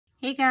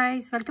Hey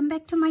guys, welcome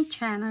back to my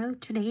channel.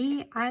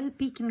 Today I'll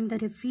be giving the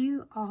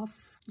review of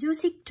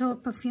Juicy Couture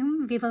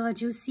perfume, Viva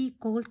Juicy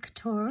Gold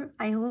Couture.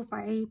 I hope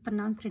I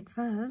pronounced it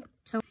well.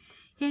 So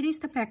here is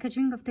the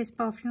packaging of this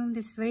perfume.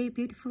 This very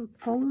beautiful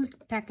gold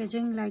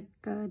packaging like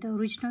the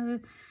original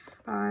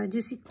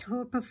Juicy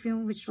Couture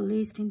perfume which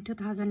released in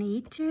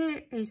 2008.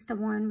 Here is the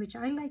one which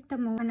I like the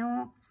most. I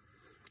know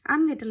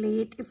I'm a little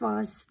late. It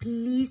was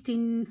released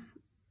in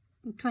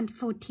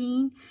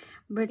 2014,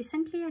 but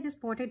recently I just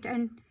bought it,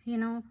 and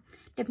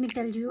let me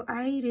tell you,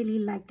 I really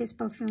like this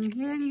perfume.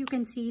 Here you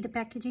can see the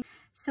packaging.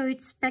 So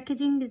its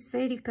packaging is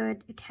very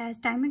good. It has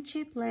diamond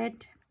shaped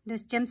lid,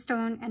 this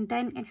gemstone, and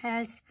then it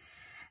has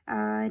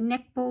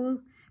neck bow.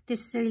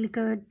 This is really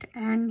good.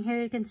 And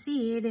here you can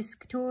see this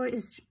couture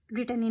is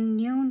written in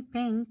neon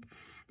pink.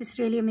 This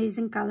really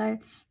amazing color.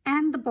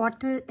 And the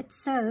bottle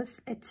itself,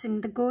 it's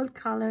in the gold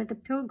color, the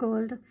pure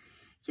gold.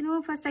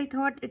 First I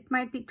thought it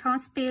might be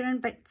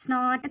transparent, but it's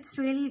not. It's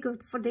really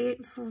good for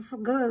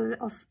girl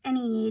of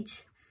any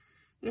age.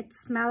 It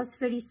smells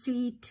very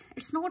sweet.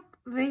 It's not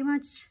very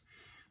much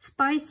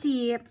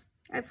spicy.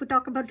 If we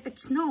talk about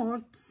its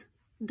notes,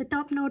 the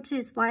top notes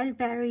is wild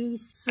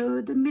berries.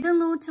 So the middle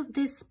notes of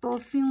this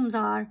perfumes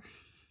are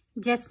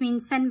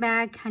jasmine,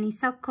 sandbag,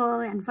 honeysuckle,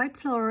 and white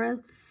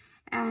floral.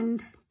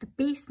 And the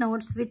base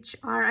notes, which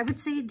are, I would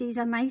say, these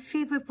are my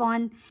favorite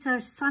one. These are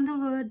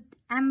sandalwood,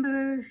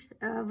 amber,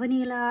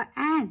 vanilla,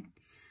 and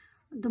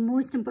the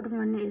most important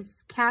one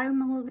is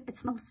caramel. It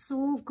smells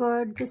so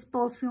good, this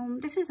perfume.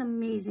 This is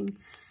amazing.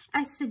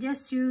 I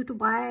suggest you to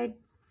buy it.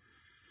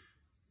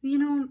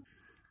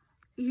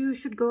 You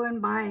should go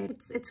and buy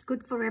it. It's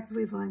good for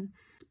everyone.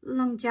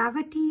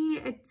 Longevity,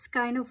 it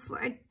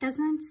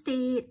doesn't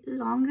stay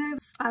longer.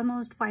 It's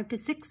almost 5 to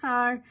 6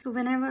 hours. So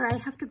whenever I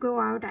have to go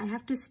out, I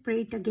have to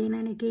spray it again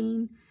and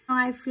again.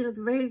 I feel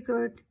very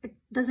good. It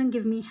doesn't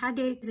give me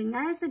headaches. And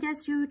I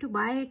suggest you to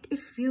buy it.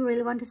 If you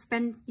really want to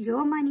spend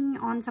your money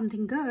on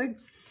something good,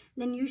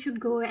 then you should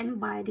go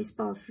and buy this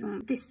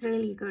perfume. This is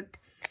really good.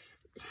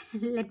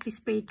 Let me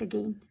spray it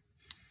again.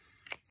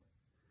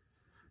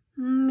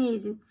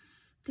 Amazing.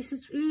 This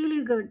is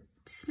really good.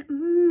 It's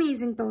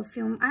amazing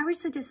perfume. I would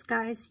suggest,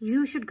 guys,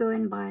 you should go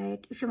and buy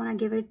it. If you want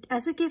to give it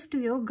as a gift to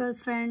your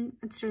girlfriend,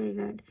 it's really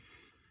good.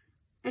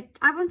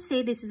 I won't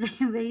say this is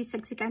a very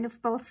sexy kind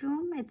of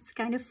perfume. It's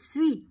kind of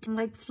sweet,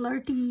 like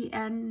flirty,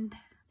 and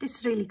this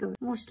is really good.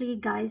 Mostly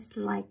guys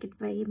like it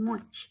very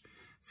much.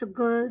 So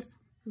girls,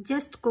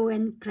 just go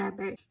and grab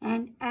it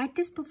and add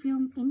this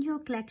perfume in your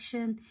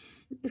collection.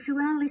 If you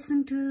want to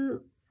listen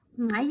to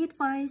my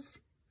advice,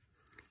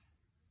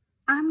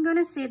 I'm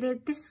gonna say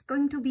that this is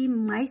going to be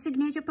my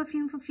signature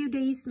perfume for a few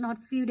days.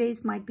 Not few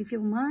days, might be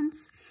few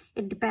months.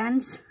 It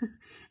depends.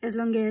 As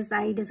long as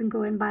I doesn't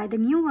go and buy the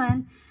new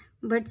one.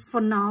 But for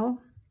now,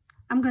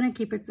 I'm gonna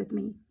keep it with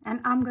me and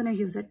I'm gonna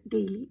use it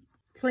daily.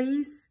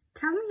 Please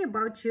tell me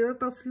about your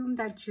perfume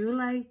that you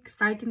like.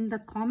 Write in the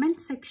comment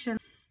section.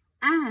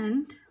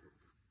 And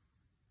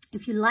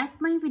if you like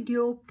my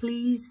video,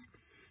 please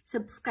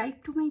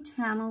subscribe to my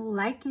channel,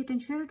 like it,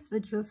 and share it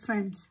with your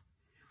friends.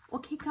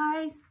 Okay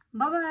guys,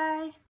 bye bye.